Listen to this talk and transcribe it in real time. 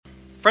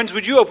Friends,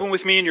 would you open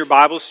with me in your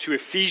Bibles to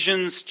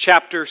Ephesians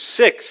chapter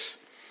 6?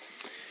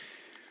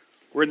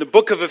 We're in the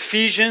book of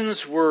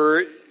Ephesians.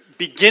 We're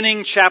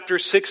beginning chapter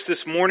 6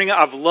 this morning.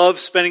 I've loved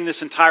spending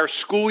this entire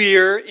school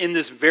year in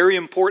this very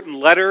important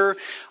letter.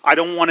 I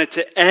don't want it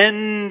to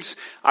end.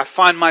 I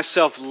find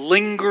myself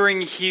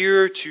lingering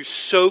here to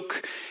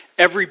soak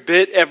every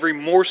bit, every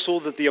morsel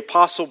that the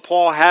Apostle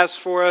Paul has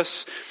for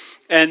us.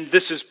 And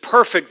this is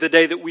perfect, the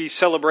day that we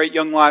celebrate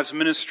Young Lives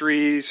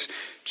Ministries,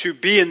 to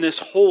be in this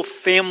whole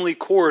family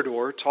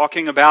corridor,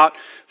 talking about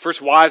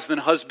first wives, then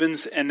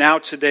husbands, and now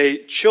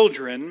today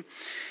children.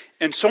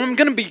 And so I'm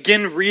going to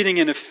begin reading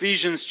in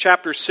Ephesians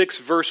chapter 6,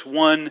 verse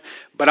 1,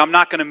 but I'm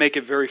not going to make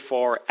it very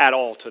far at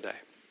all today.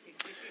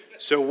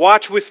 So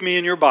watch with me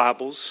in your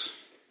Bibles.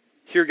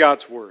 Hear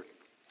God's word.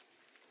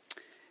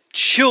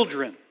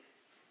 Children.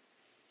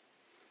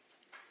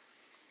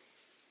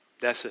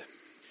 That's it.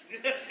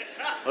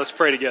 Let's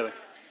pray together.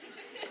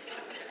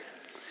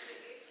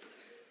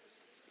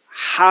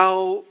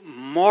 How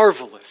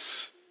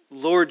marvelous,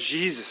 Lord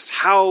Jesus,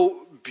 how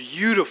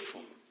beautiful.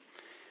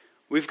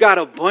 We've got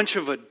a bunch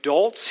of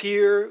adults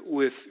here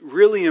with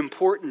really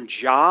important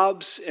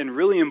jobs and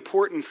really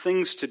important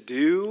things to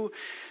do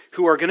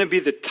who are going to be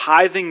the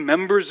tithing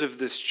members of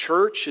this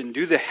church and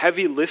do the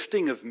heavy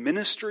lifting of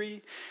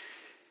ministry.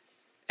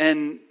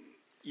 And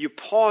you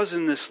pause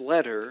in this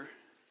letter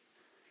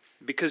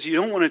because you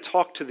don't want to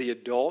talk to the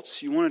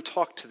adults, you want to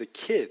talk to the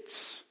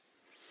kids.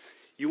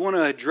 You want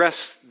to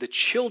address the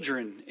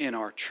children in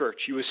our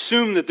church. You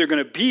assume that they're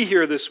going to be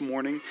here this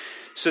morning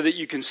so that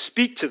you can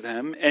speak to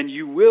them, and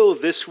you will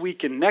this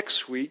week and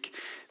next week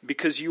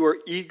because you are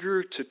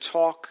eager to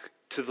talk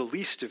to the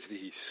least of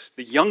these,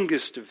 the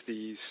youngest of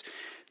these,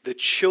 the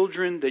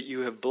children that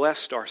you have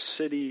blessed our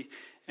city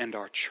and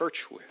our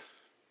church with.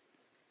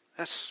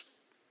 That's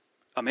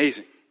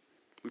amazing.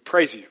 We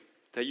praise you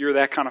that you're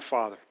that kind of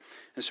Father.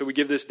 And so we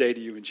give this day to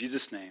you in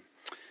Jesus' name.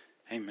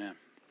 Amen.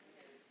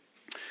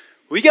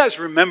 Well, you guys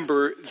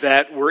remember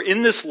that we're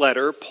in this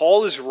letter.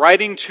 Paul is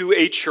writing to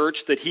a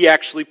church that he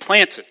actually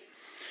planted.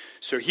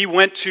 So he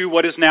went to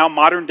what is now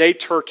modern-day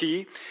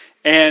Turkey,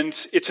 and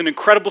it's an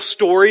incredible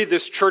story,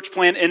 this church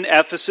plant in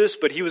Ephesus,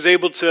 but he was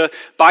able to,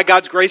 by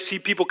God's grace, see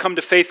people come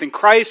to faith in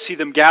Christ, see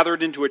them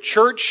gathered into a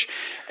church,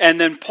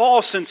 and then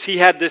Paul, since he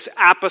had this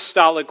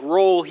apostolic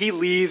role, he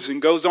leaves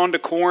and goes on to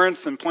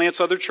Corinth and plants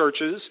other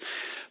churches,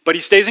 but he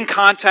stays in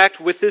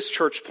contact with this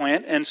church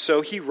plant, and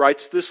so he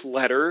writes this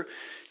letter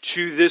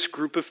to this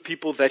group of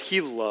people that he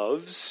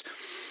loves.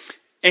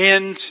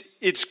 And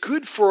it's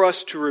good for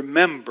us to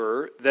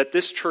remember that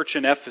this church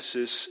in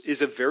Ephesus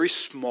is a very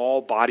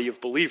small body of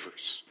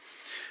believers.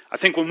 I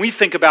think when we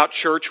think about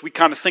church, we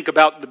kind of think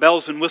about the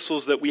bells and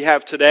whistles that we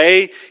have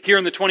today. Here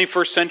in the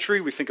 21st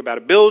century, we think about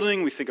a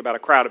building, we think about a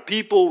crowd of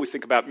people, we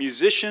think about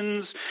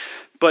musicians.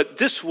 But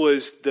this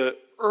was the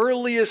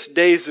earliest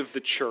days of the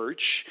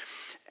church.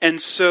 And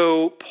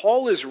so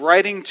Paul is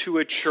writing to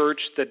a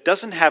church that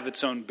doesn't have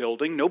its own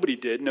building. Nobody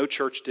did. No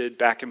church did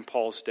back in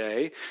Paul's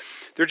day.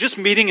 They're just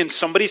meeting in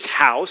somebody's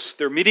house.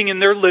 They're meeting in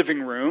their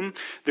living room.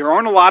 There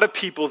aren't a lot of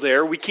people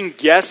there. We can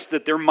guess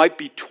that there might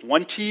be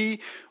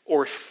 20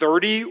 or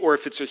 30, or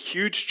if it's a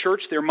huge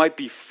church, there might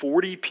be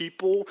 40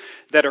 people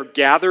that are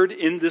gathered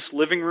in this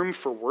living room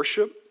for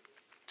worship.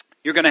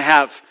 You're going to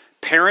have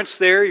parents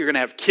there, you're going to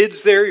have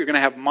kids there, you're going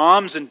to have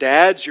moms and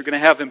dads, you're going to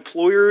have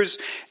employers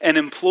and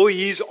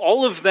employees.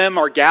 All of them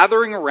are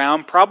gathering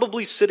around,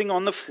 probably sitting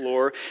on the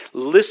floor,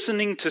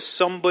 listening to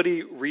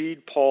somebody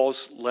read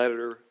Paul's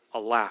letter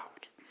aloud.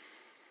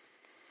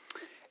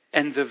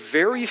 And the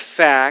very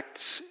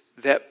fact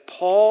that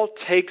Paul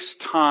takes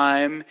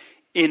time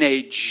in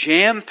a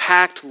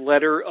jam-packed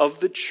letter of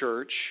the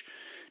church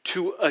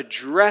to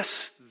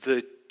address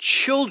the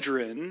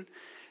children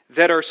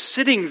that are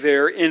sitting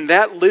there in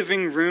that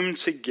living room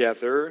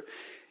together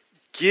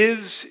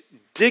gives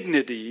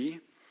dignity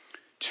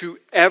to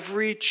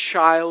every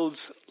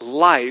child's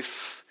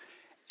life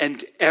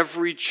and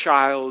every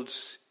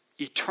child's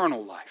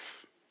eternal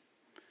life.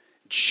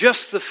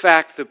 Just the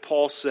fact that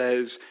Paul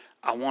says,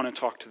 I want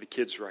to talk to the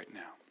kids right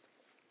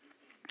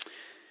now.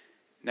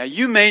 Now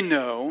you may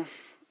know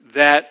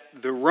that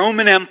the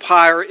Roman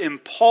Empire in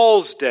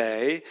Paul's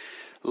day,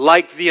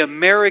 like the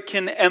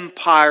American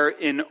Empire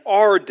in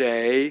our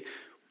day,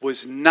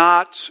 was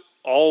not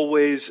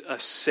always a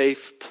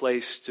safe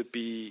place to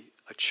be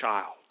a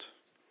child.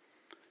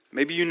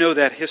 Maybe you know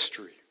that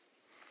history.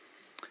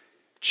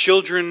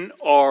 Children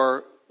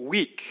are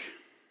weak.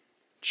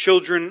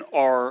 Children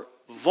are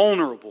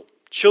vulnerable.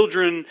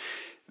 Children,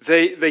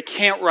 they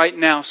can't right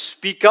now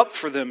speak up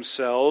for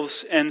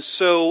themselves, and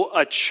so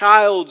a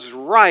child's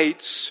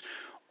rights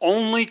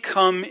only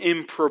come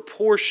in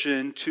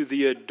proportion to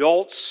the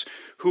adults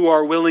who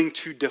are willing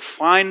to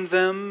define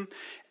them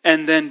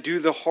and then do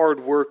the hard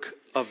work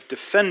of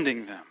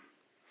defending them.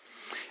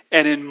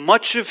 And in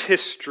much of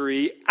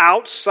history,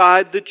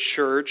 outside the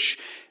church,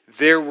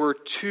 there were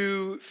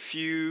too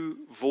few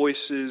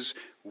voices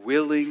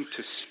willing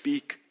to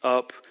speak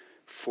up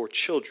for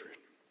children.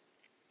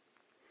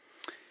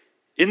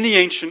 In the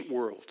ancient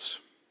world,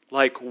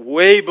 like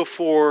way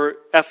before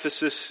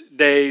Ephesus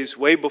days,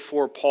 way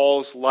before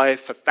Paul's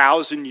life,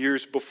 1,000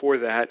 years before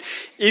that.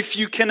 If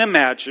you can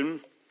imagine,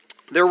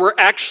 there were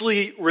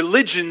actually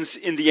religions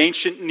in the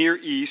ancient Near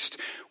East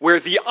where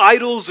the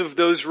idols of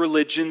those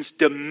religions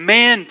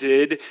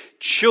demanded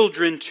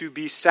children to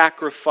be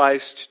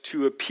sacrificed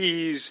to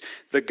appease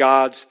the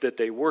gods that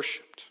they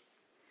worshipped.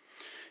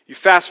 You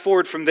fast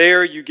forward from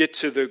there, you get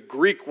to the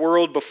Greek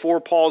world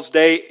before Paul's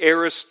day,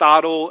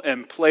 Aristotle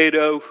and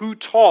Plato, who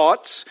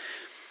taught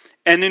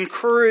and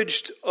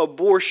encouraged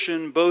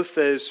abortion both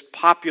as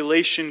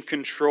population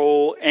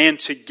control and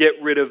to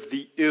get rid of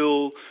the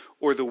ill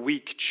or the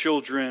weak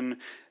children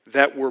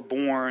that were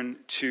born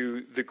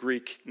to the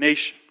Greek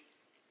nation.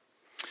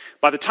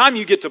 By the time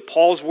you get to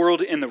Paul's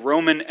world in the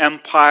Roman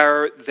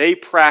Empire, they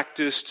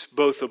practiced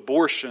both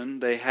abortion.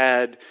 They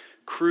had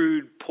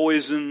crude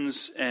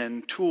poisons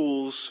and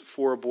tools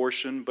for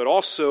abortion, but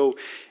also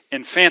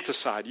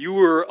infanticide. You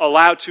were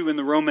allowed to, in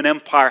the Roman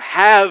Empire,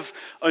 have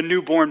a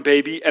newborn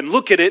baby and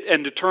look at it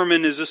and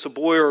determine, is this a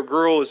boy or a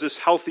girl? Is this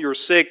healthy or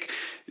sick?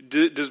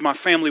 Does my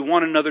family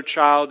want another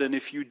child? And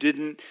if you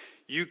didn't,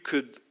 you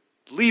could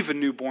leave a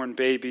newborn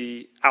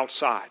baby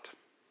outside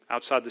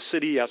the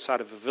city,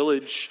 outside of a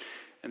village,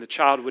 and the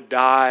child would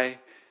die,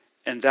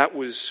 and that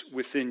was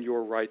within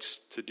your rights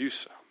to do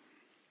so.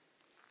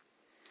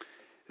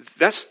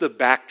 That's the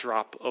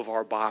backdrop of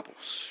our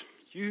Bibles.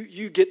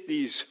 You get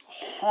these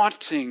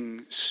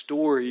haunting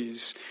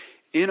stories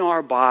in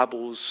our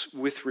Bibles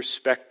with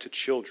respect to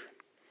children.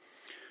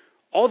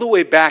 All the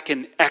way back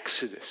in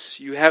Exodus,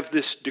 you have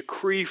this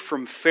decree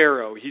from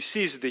Pharaoh. He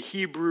sees the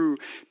Hebrew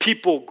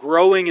people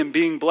growing and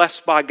being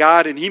blessed by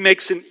God, and he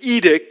makes an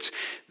edict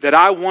that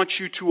I want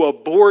you to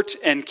abort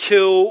and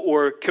kill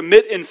or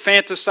commit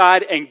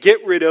infanticide and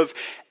get rid of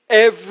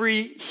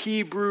every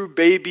Hebrew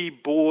baby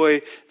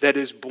boy that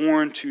is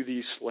born to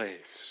these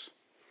slaves.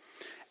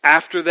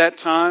 After that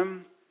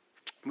time,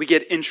 we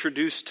get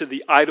introduced to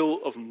the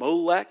idol of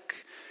Molech,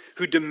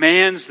 who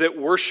demands that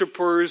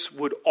worshipers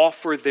would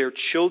offer their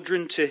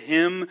children to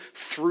him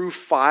through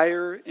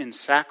fire in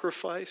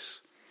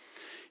sacrifice.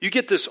 You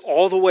get this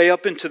all the way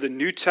up into the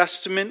New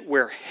Testament,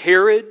 where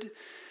Herod,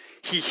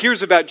 he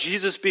hears about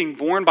Jesus being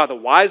born by the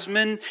wise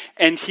men,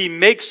 and he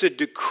makes a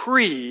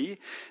decree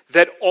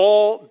that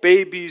all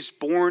babies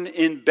born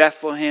in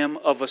Bethlehem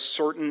of a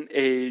certain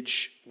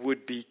age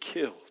would be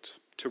killed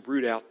to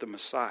root out the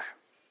Messiah.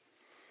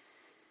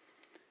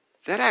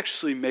 That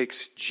actually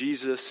makes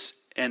Jesus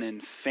an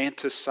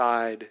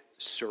infanticide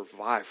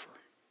survivor.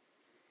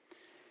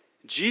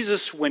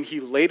 Jesus, when he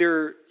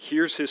later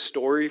hears his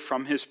story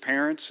from his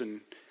parents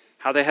and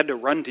how they had to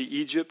run to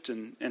Egypt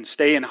and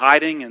stay in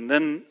hiding, and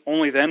then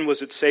only then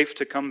was it safe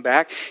to come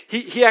back.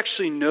 He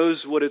actually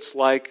knows what it's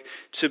like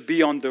to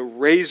be on the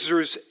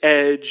razor's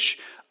edge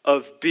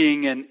of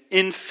being an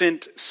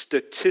infant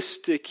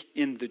statistic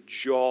in the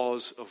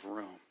jaws of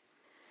Rome.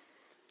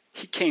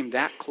 He came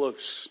that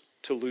close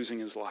to losing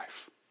his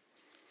life.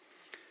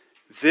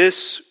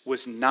 This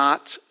was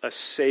not a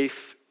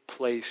safe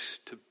place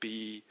to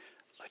be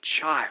a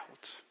child.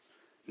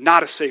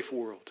 Not a safe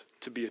world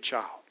to be a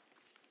child.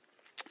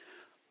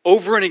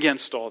 Over and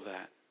against all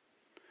that,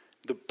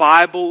 the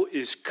Bible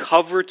is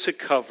cover to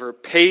cover,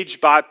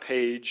 page by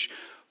page,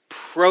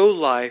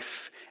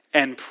 pro-life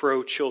and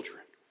pro-children.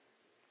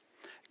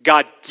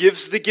 God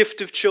gives the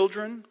gift of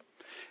children.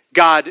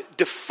 God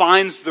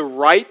defines the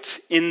right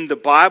in the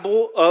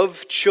Bible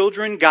of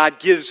children. God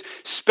gives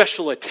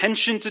special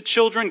attention to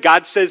children.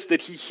 God says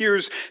that he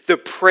hears the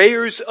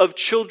prayers of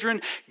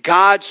children.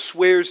 God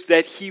swears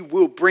that he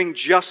will bring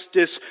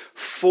justice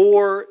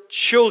for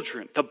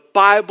children. The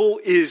Bible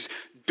is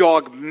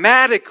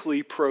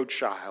dogmatically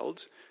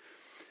pro-child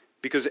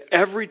because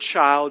every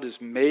child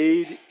is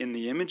made in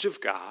the image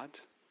of God.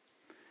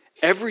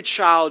 Every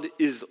child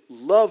is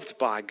loved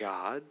by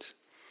God.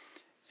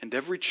 And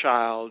every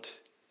child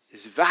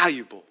is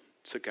valuable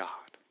to God.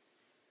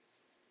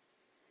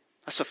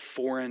 That's a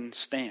foreign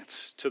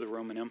stance to the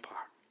Roman Empire.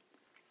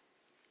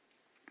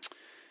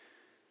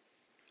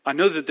 I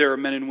know that there are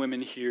men and women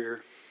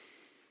here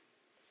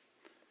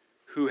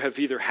who have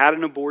either had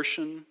an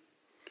abortion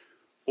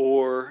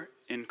or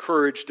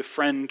encouraged a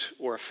friend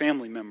or a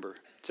family member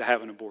to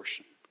have an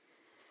abortion.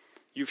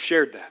 You've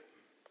shared that.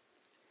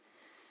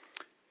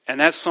 And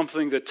that's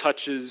something that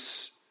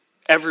touches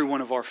every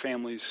one of our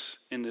families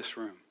in this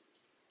room.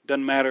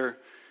 Doesn't matter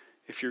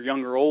if you're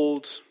young or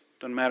old,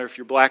 doesn't matter if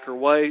you're black or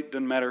white,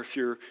 doesn't matter if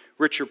you're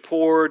rich or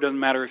poor, doesn't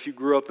matter if you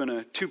grew up in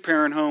a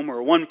two-parent home or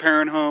a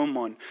one-parent home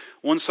on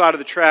one side of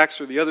the tracks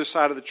or the other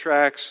side of the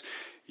tracks,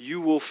 you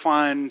will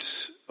find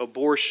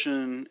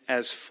abortion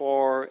as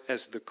far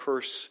as the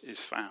curse is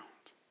found.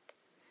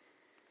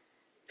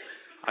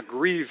 I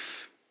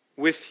grieve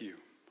with you.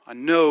 I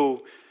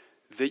know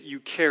that you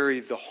carry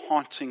the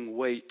haunting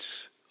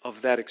weight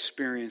of that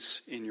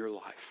experience in your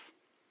life.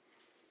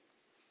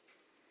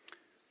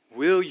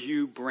 Will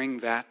you bring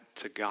that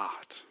to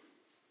God?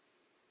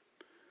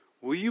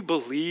 Will you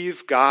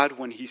believe God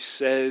when he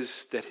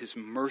says that his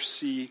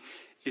mercy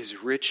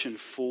is rich and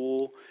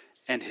full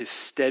and his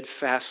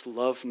steadfast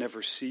love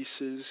never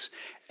ceases?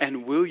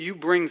 And will you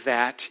bring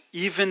that,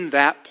 even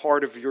that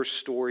part of your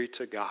story,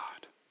 to God?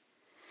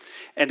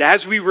 And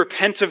as we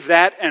repent of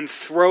that and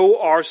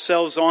throw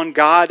ourselves on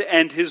God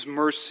and his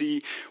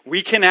mercy,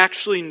 we can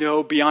actually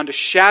know beyond a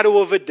shadow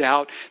of a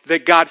doubt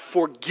that God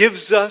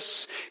forgives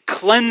us,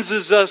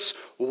 cleanses us,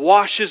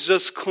 washes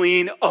us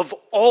clean of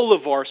all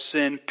of our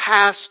sin,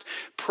 past,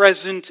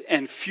 present,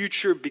 and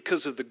future,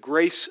 because of the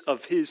grace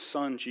of his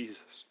Son,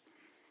 Jesus.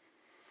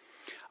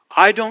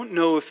 I don't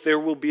know if there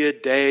will be a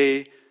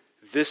day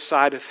this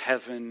side of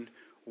heaven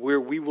where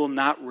we will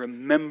not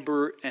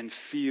remember and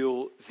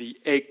feel the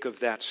ache of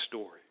that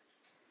story.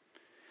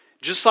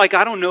 Just like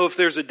I don't know if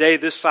there's a day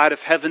this side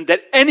of heaven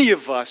that any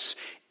of us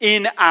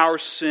in our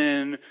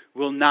sin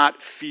will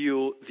not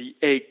feel the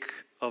ache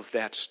of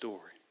that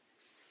story.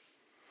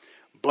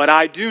 But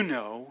I do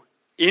know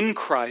in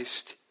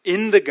Christ,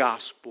 in the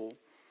gospel,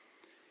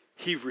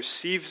 he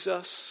receives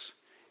us,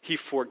 he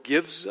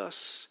forgives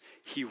us,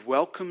 he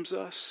welcomes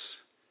us,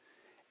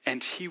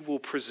 and he will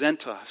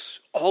present us,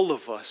 all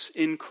of us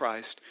in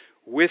Christ,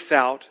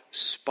 without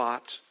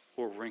spot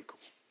or wrinkle.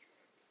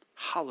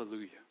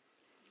 Hallelujah.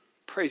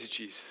 Praise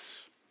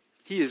Jesus.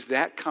 He is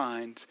that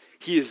kind,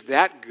 he is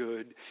that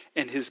good,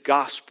 and his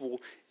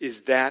gospel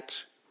is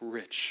that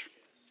rich.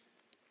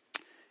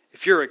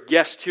 If you're a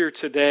guest here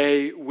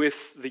today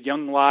with the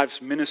Young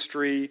Lives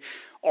Ministry,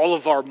 all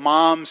of our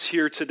moms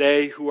here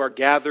today who are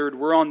gathered,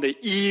 we're on the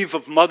eve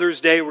of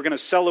Mother's Day. We're going to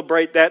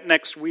celebrate that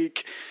next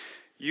week.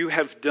 You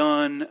have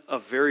done a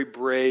very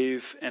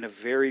brave and a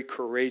very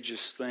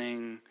courageous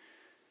thing.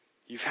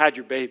 You've had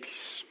your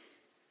babies.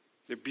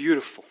 They're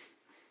beautiful.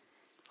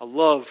 I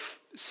love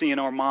seeing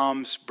our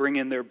moms bring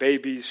in their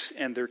babies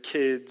and their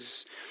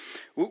kids.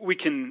 We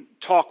can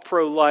talk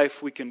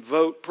pro-life, we can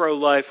vote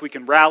pro-life, we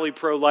can rally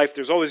pro-life.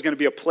 There's always going to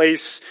be a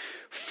place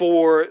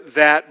for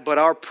that, but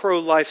our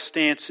pro-life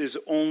stance is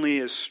only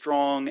as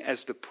strong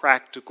as the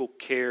practical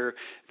care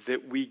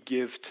that we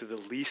give to the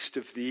least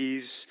of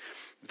these,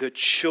 the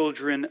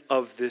children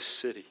of this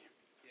city.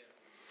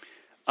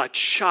 A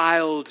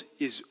child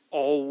is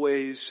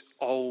always,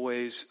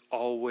 always,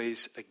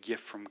 always a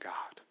gift from God.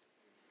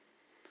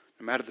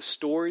 No matter the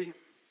story,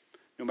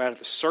 no matter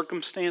the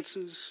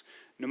circumstances,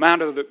 no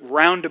matter the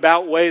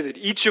roundabout way that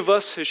each of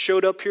us has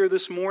showed up here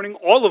this morning,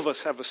 all of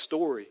us have a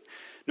story.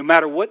 No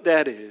matter what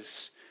that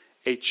is,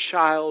 a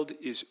child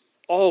is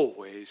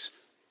always,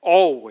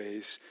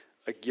 always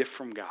a gift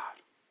from God.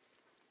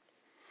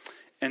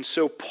 And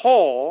so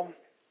Paul,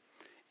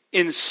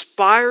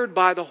 inspired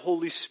by the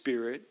Holy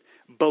Spirit,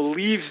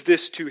 believes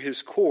this to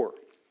his core.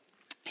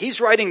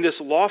 He's writing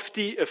this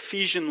lofty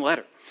Ephesian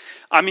letter.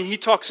 I mean, he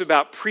talks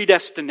about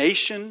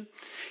predestination.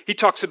 He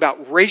talks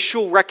about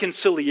racial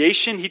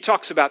reconciliation. He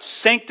talks about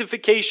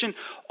sanctification.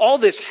 All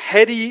this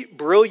heady,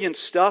 brilliant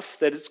stuff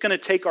that it's going to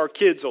take our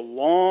kids a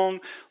long,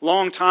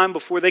 long time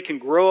before they can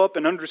grow up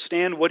and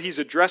understand what he's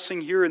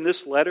addressing here in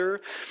this letter.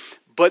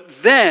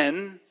 But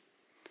then,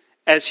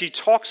 as he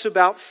talks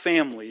about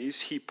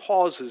families, he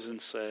pauses and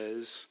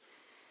says,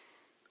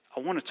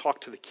 I want to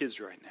talk to the kids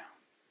right now.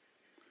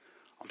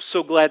 I'm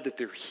so glad that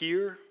they're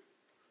here.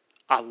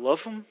 I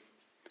love them.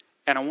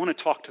 And I want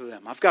to talk to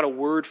them. I've got a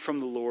word from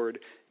the Lord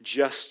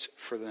just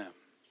for them.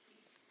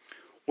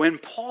 When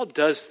Paul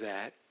does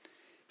that,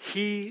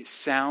 he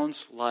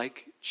sounds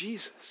like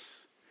Jesus.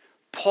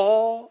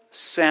 Paul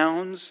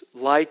sounds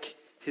like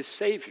his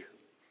Savior.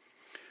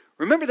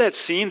 Remember that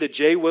scene that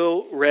Jay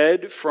Will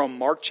read from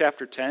Mark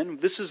chapter 10?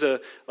 This is a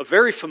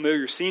very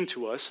familiar scene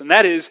to us, and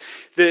that is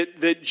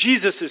that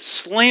Jesus is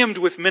slammed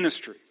with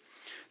ministry.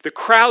 The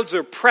crowds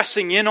are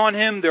pressing in on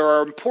him. There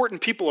are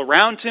important people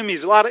around him.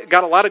 He's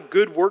got a lot of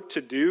good work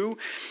to do.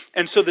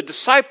 And so the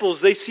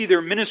disciples, they see their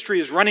ministry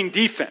as running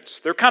defense.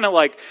 They're kind of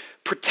like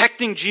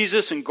protecting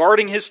Jesus and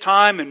guarding his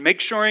time and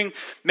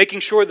making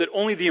sure that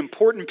only the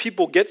important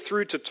people get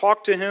through to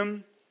talk to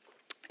him.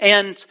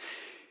 And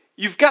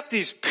you've got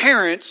these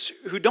parents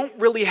who don't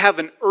really have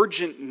an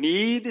urgent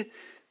need.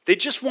 They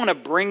just want to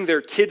bring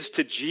their kids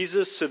to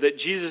Jesus so that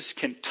Jesus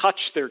can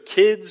touch their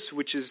kids,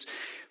 which is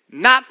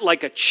not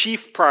like a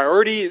chief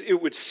priority,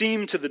 it would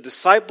seem, to the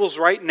disciples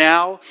right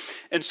now.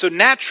 And so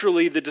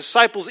naturally, the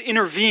disciples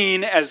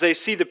intervene as they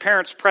see the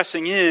parents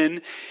pressing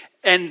in,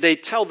 and they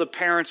tell the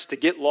parents to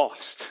get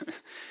lost.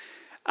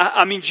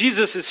 I mean,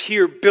 Jesus is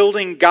here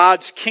building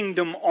God's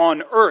kingdom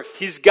on earth.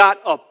 He's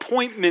got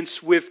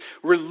appointments with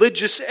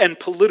religious and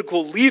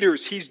political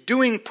leaders. He's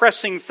doing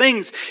pressing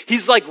things.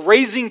 He's like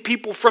raising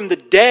people from the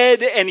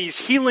dead, and he's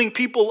healing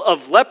people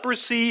of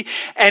leprosy,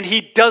 and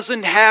he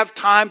doesn't have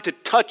time to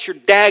touch your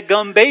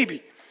daggum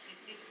baby.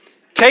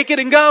 Take it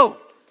and go.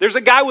 There's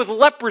a guy with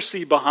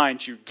leprosy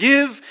behind you.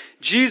 Give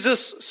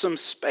Jesus some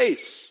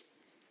space.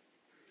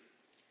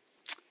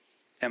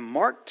 And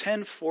Mark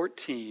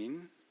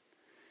 10:14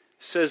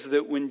 says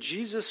that when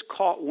Jesus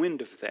caught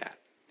wind of that,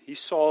 he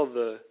saw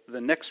the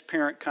next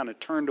parent kind of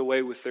turned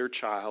away with their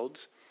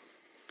child.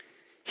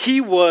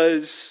 He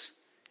was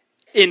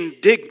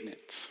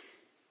indignant.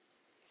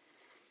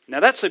 Now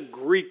that's a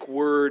Greek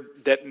word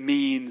that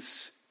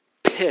means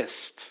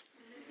pissed.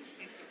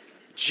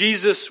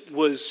 Jesus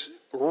was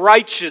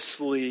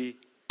righteously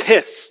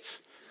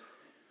pissed.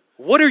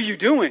 "What are you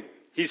doing?"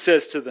 he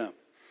says to them.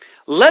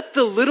 "Let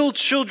the little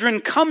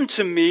children come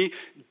to me.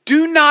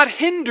 Do not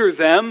hinder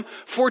them,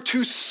 for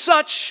to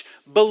such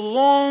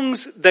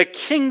belongs the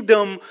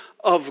kingdom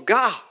of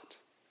God."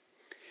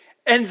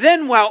 And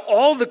then while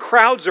all the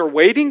crowds are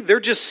waiting, they're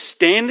just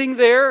standing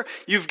there.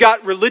 You've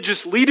got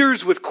religious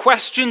leaders with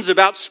questions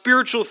about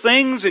spiritual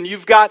things, and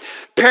you've got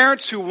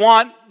parents who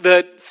want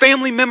the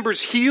family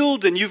members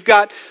healed, and you've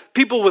got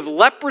people with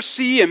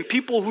leprosy, and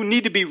people who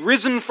need to be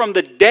risen from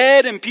the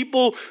dead, and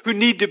people who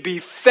need to be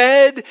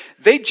fed.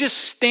 They just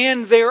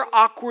stand there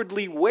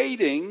awkwardly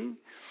waiting,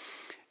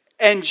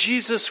 and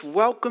Jesus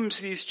welcomes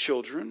these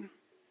children.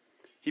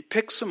 He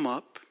picks them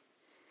up,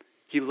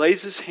 he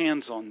lays his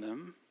hands on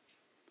them,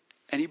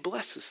 and he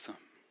blesses them.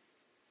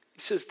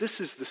 He says,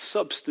 "This is the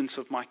substance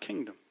of my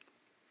kingdom."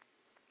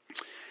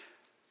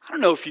 I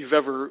don't know if you've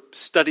ever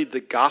studied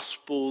the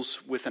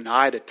Gospels with an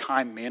eye to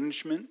time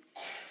management.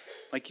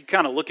 Like you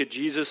kind of look at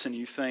Jesus and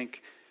you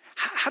think,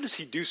 how does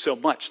he do so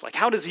much? Like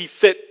how does he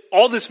fit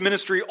all this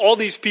ministry, all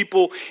these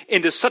people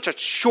into such a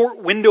short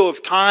window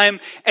of time,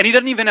 and he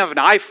doesn't even have an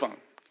iPhone?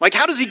 Like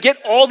how does he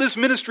get all this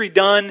ministry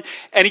done,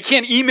 and he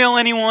can't email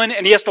anyone,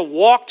 and he has to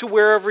walk to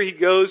wherever he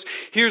goes?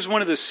 Here's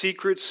one of the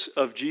secrets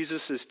of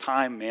Jesus'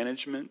 time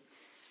management.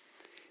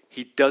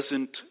 He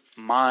doesn't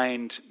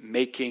mind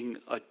making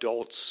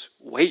adults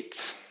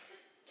wait.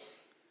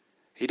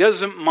 He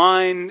doesn't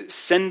mind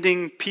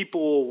sending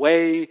people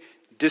away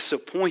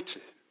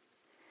disappointed.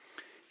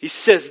 He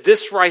says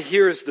this right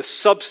here is the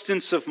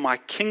substance of my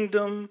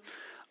kingdom.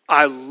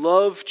 I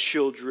love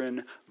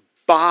children,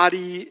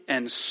 body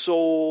and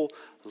soul,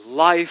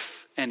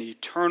 life and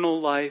eternal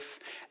life,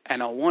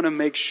 and I want to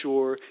make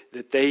sure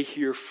that they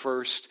hear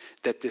first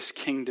that this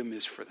kingdom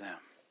is for them.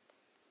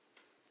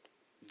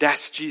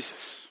 That's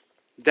Jesus.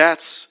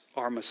 That's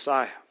our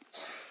Messiah.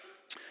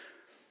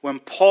 When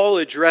Paul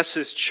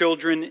addresses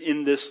children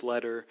in this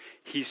letter,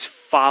 he's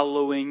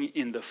following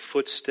in the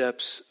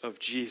footsteps of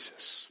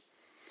Jesus.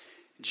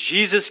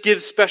 Jesus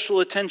gives special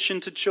attention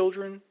to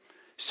children,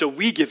 so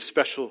we give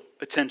special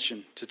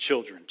attention to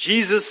children.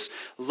 Jesus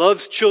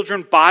loves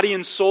children, body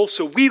and soul,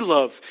 so we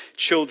love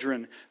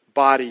children,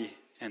 body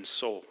and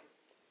soul.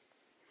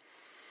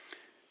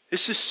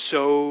 This is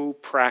so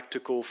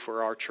practical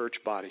for our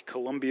church body,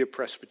 Columbia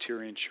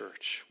Presbyterian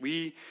Church.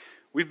 We've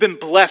been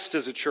blessed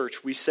as a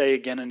church, we say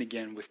again and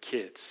again, with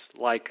kids.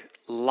 Like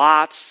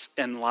lots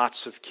and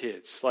lots of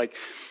kids. Like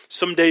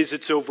some days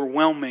it's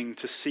overwhelming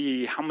to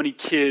see how many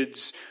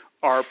kids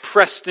are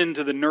pressed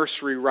into the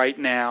nursery right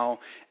now,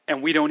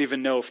 and we don't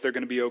even know if they're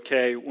going to be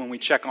okay when we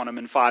check on them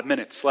in 5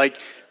 minutes. Like,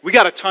 we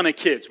got a ton of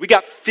kids. We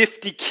got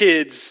 50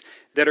 kids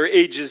that are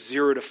ages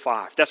 0 to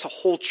 5. That's a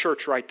whole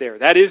church right there.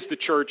 That is the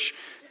church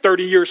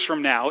 30 years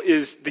from now,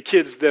 is the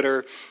kids that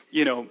are,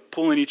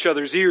 pulling each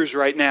other's ears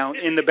right now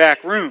in the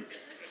back room.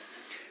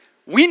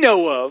 We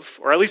know of,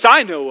 or at least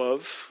I know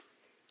of,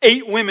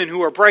 8 women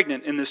who are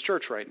pregnant in this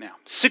church right now.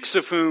 6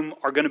 of whom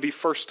are going to be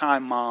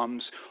first-time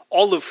moms,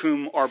 all of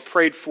whom are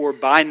prayed for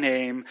by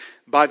name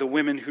by the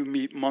women who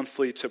meet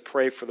monthly to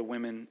pray for the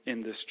women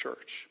in this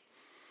church.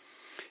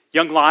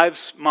 Young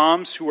Lives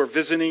moms who are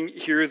visiting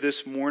here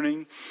this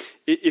morning,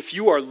 if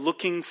you are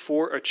looking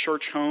for a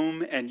church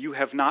home and you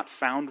have not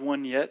found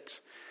one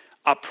yet,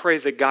 I pray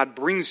that God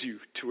brings you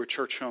to a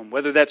church home,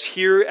 whether that's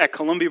here at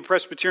Columbia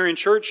Presbyterian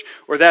Church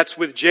or that's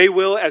with Jay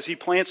Will as he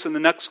plants in the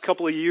next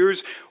couple of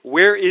years.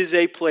 Where is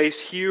a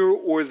place here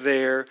or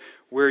there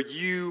where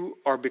you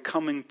are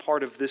becoming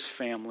part of this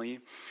family,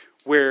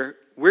 where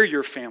we're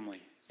your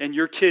family and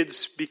your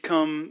kids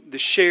become the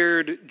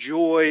shared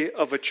joy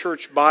of a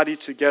church body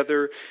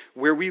together,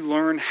 where we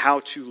learn how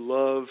to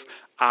love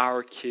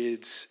our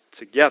kids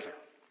together?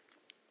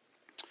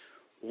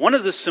 One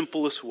of the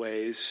simplest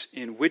ways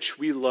in which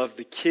we love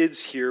the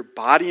kids here,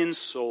 body and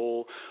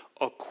soul,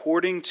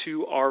 according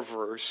to our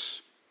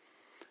verse,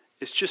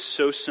 is just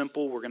so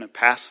simple, we're going to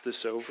pass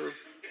this over.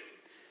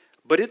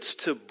 But it's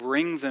to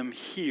bring them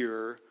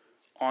here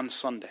on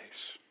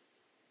Sundays.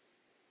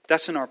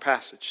 That's in our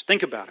passage.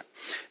 Think about it.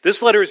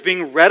 This letter is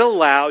being read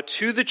aloud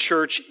to the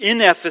church in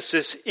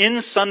Ephesus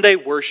in Sunday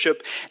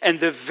worship, and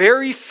the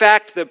very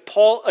fact that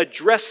Paul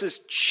addresses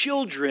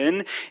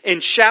children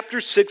in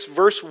chapter 6,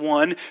 verse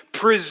 1,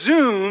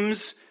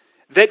 presumes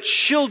that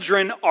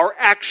children are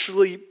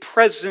actually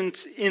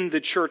present in the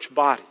church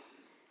body.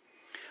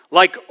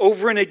 Like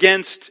over and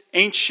against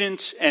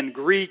ancient and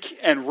Greek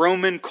and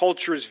Roman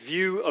culture's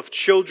view of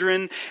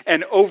children,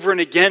 and over and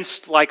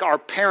against like our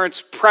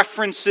parents'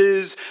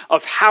 preferences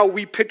of how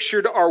we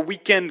pictured our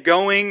weekend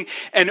going,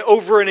 and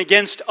over and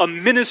against a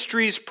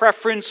ministry's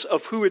preference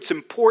of who its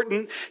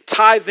important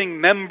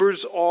tithing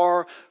members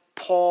are,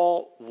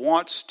 Paul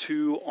wants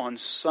to, on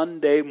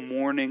Sunday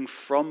morning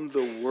from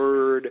the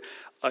Word,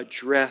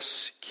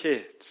 address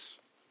kids.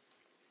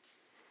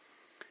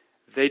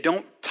 They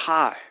don't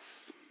tithe.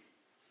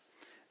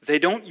 They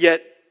don't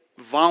yet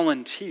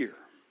volunteer.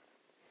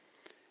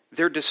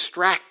 They're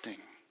distracting.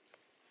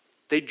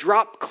 They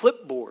drop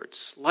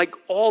clipboards like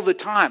all the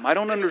time. I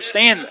don't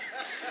understand that.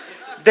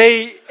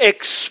 They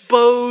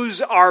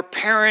expose our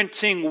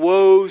parenting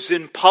woes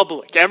in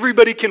public.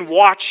 Everybody can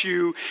watch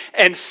you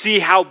and see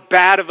how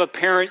bad of a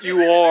parent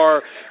you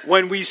are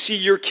when we see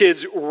your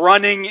kids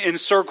running in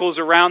circles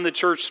around the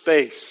church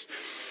space.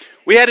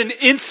 We had an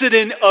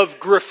incident of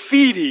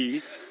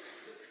graffiti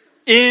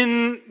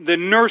in the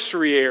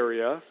nursery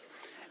area,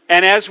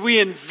 and as we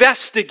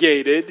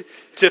investigated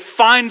to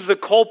find the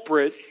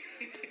culprit,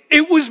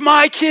 it was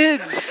my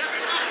kids.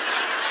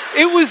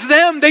 It was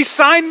them. They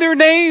signed their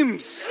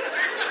names.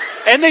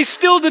 And they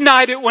still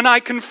denied it when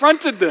I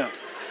confronted them.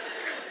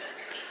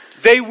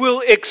 They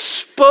will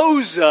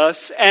expose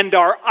us and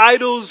our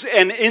idols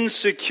and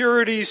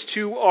insecurities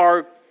to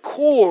our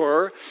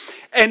core,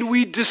 and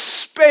we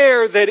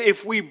despair that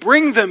if we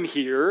bring them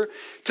here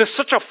to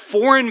such a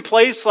foreign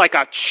place like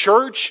a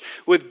church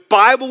with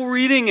Bible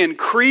reading and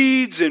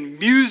creeds and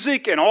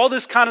music and all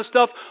this kind of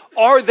stuff,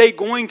 are they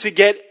going to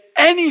get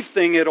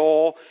anything at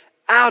all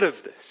out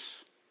of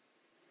this?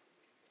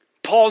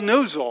 Paul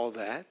knows all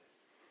that.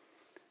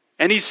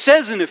 And he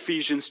says in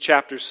Ephesians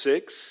chapter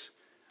 6,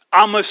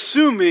 I'm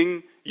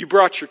assuming you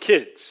brought your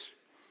kids.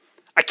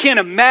 I can't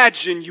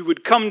imagine you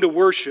would come to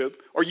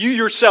worship, or you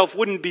yourself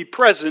wouldn't be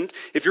present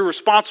if you're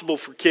responsible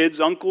for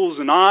kids, uncles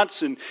and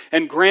aunts and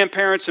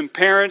grandparents and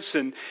parents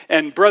and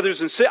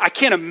brothers and sisters. I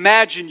can't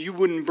imagine you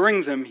wouldn't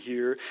bring them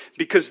here,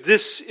 because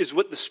this is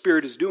what the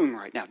Spirit is doing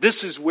right now.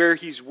 This is where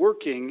He's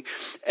working,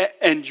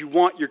 and you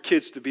want your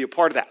kids to be a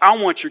part of that. I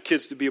want your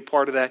kids to be a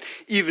part of that,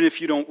 even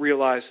if you don't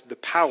realize the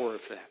power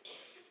of that.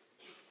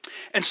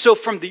 And so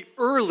from the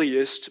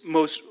earliest,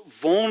 most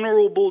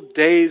vulnerable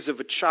days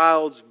of a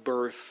child's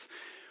birth,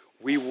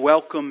 we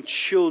welcome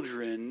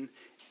children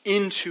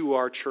into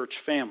our church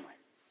family.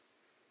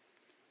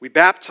 We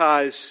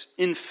baptize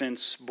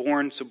infants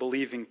born to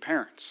believing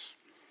parents.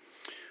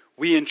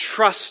 We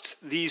entrust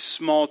these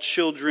small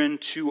children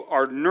to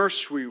our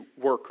nursery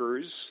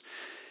workers,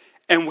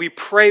 and we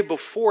pray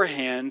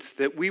beforehand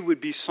that we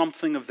would be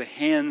something of the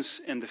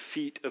hands and the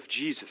feet of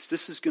Jesus.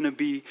 This is going to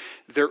be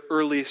their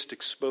earliest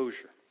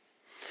exposure.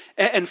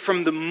 And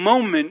from the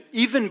moment,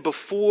 even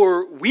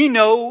before we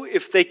know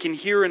if they can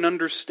hear and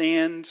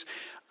understand,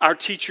 our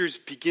teachers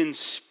begin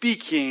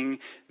speaking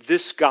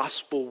this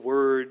gospel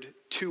word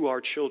to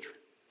our children.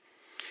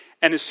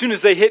 And as soon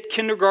as they hit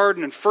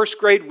kindergarten and first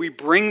grade, we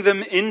bring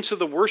them into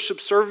the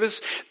worship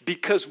service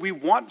because we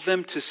want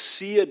them to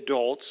see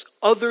adults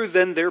other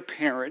than their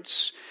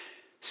parents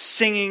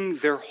singing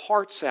their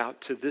hearts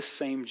out to this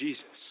same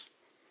Jesus.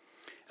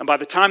 And by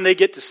the time they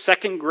get to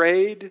second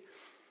grade,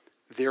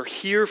 they're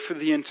here for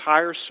the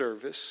entire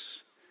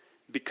service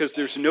because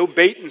there's no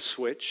bait and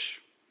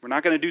switch. We're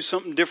not going to do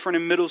something different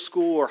in middle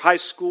school or high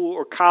school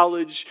or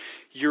college.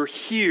 You're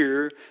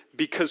here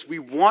because we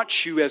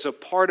want you as a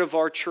part of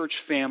our church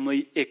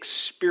family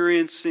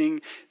experiencing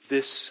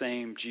this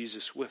same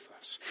Jesus with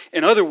us.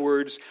 In other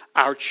words,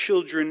 our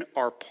children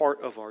are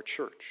part of our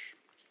church.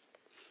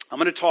 I'm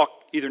going to talk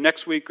either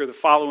next week or the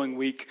following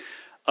week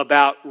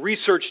about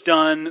research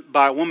done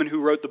by a woman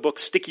who wrote the book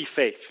Sticky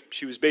Faith.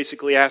 She was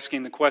basically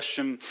asking the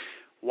question,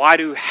 why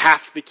do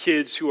half the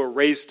kids who are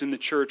raised in the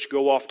church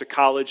go off to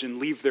college and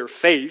leave their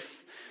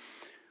faith?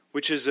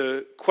 Which is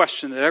a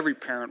question that every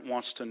parent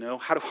wants to know.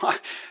 How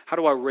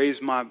do I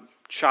raise my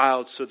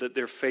child so that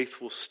their faith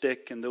will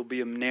stick and they'll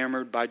be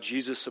enamored by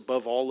Jesus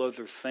above all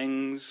other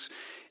things,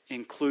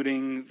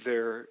 including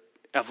their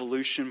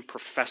evolution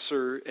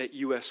professor at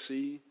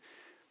USC?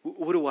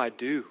 What do I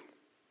do?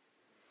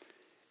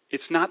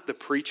 It's not the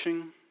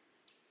preaching.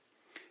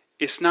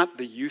 It's not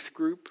the youth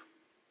group.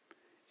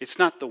 It's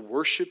not the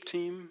worship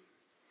team.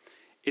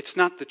 It's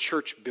not the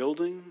church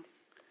building.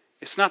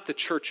 It's not the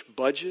church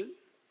budget.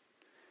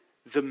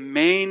 The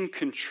main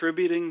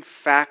contributing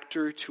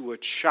factor to a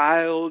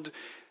child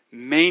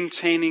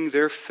maintaining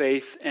their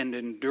faith and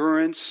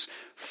endurance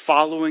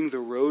following the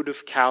road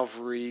of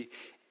Calvary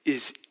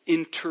is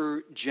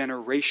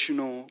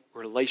intergenerational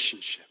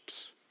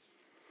relationships.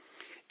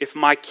 If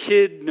my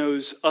kid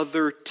knows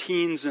other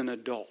teens and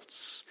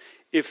adults,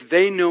 if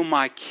they know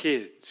my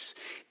kids,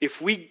 if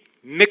we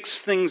mix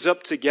things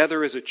up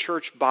together as a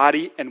church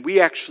body and we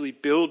actually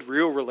build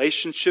real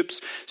relationships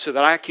so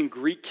that I can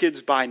greet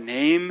kids by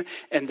name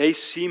and they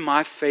see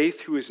my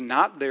faith who is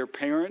not their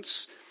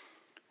parents,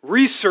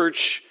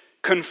 research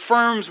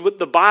confirms what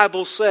the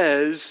Bible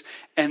says,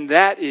 and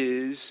that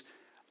is,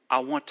 I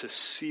want to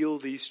seal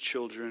these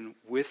children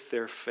with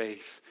their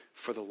faith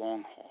for the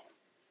long haul.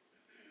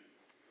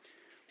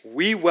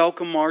 We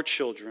welcome our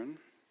children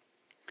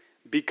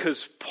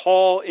because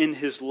Paul in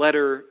his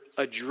letter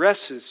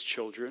addresses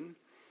children,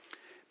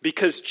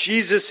 because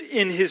Jesus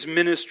in his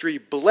ministry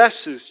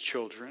blesses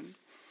children,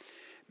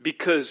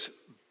 because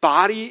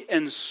body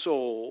and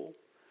soul,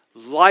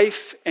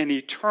 life and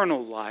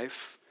eternal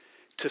life,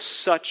 to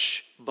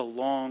such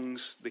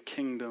belongs the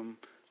kingdom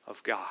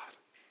of God.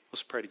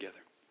 Let's pray together.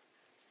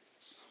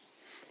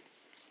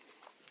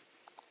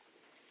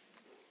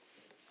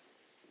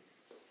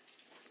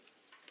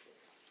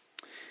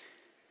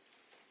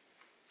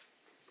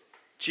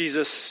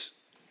 Jesus,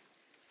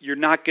 you're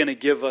not going to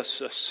give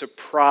us a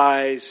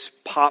surprise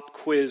pop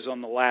quiz on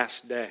the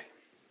last day.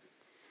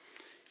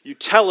 You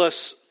tell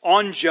us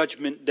on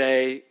Judgment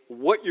Day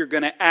what you're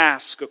going to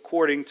ask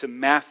according to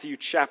Matthew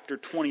chapter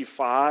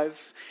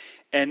 25.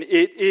 And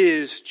it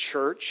is,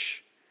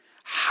 church,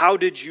 how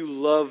did you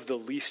love the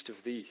least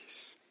of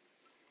these?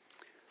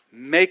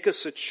 Make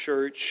us a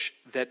church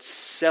that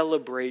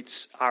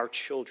celebrates our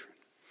children.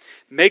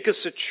 Make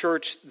us a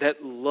church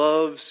that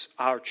loves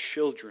our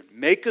children.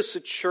 Make us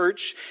a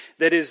church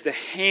that is the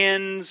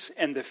hands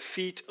and the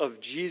feet of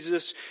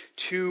Jesus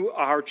to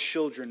our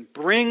children.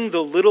 Bring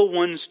the little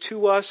ones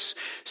to us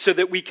so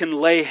that we can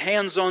lay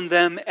hands on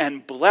them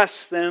and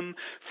bless them,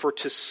 for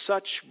to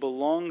such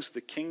belongs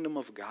the kingdom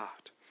of God.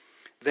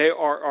 They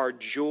are our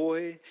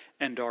joy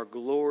and our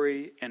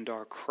glory and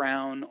our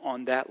crown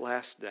on that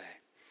last day.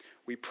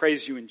 We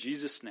praise you in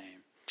Jesus' name.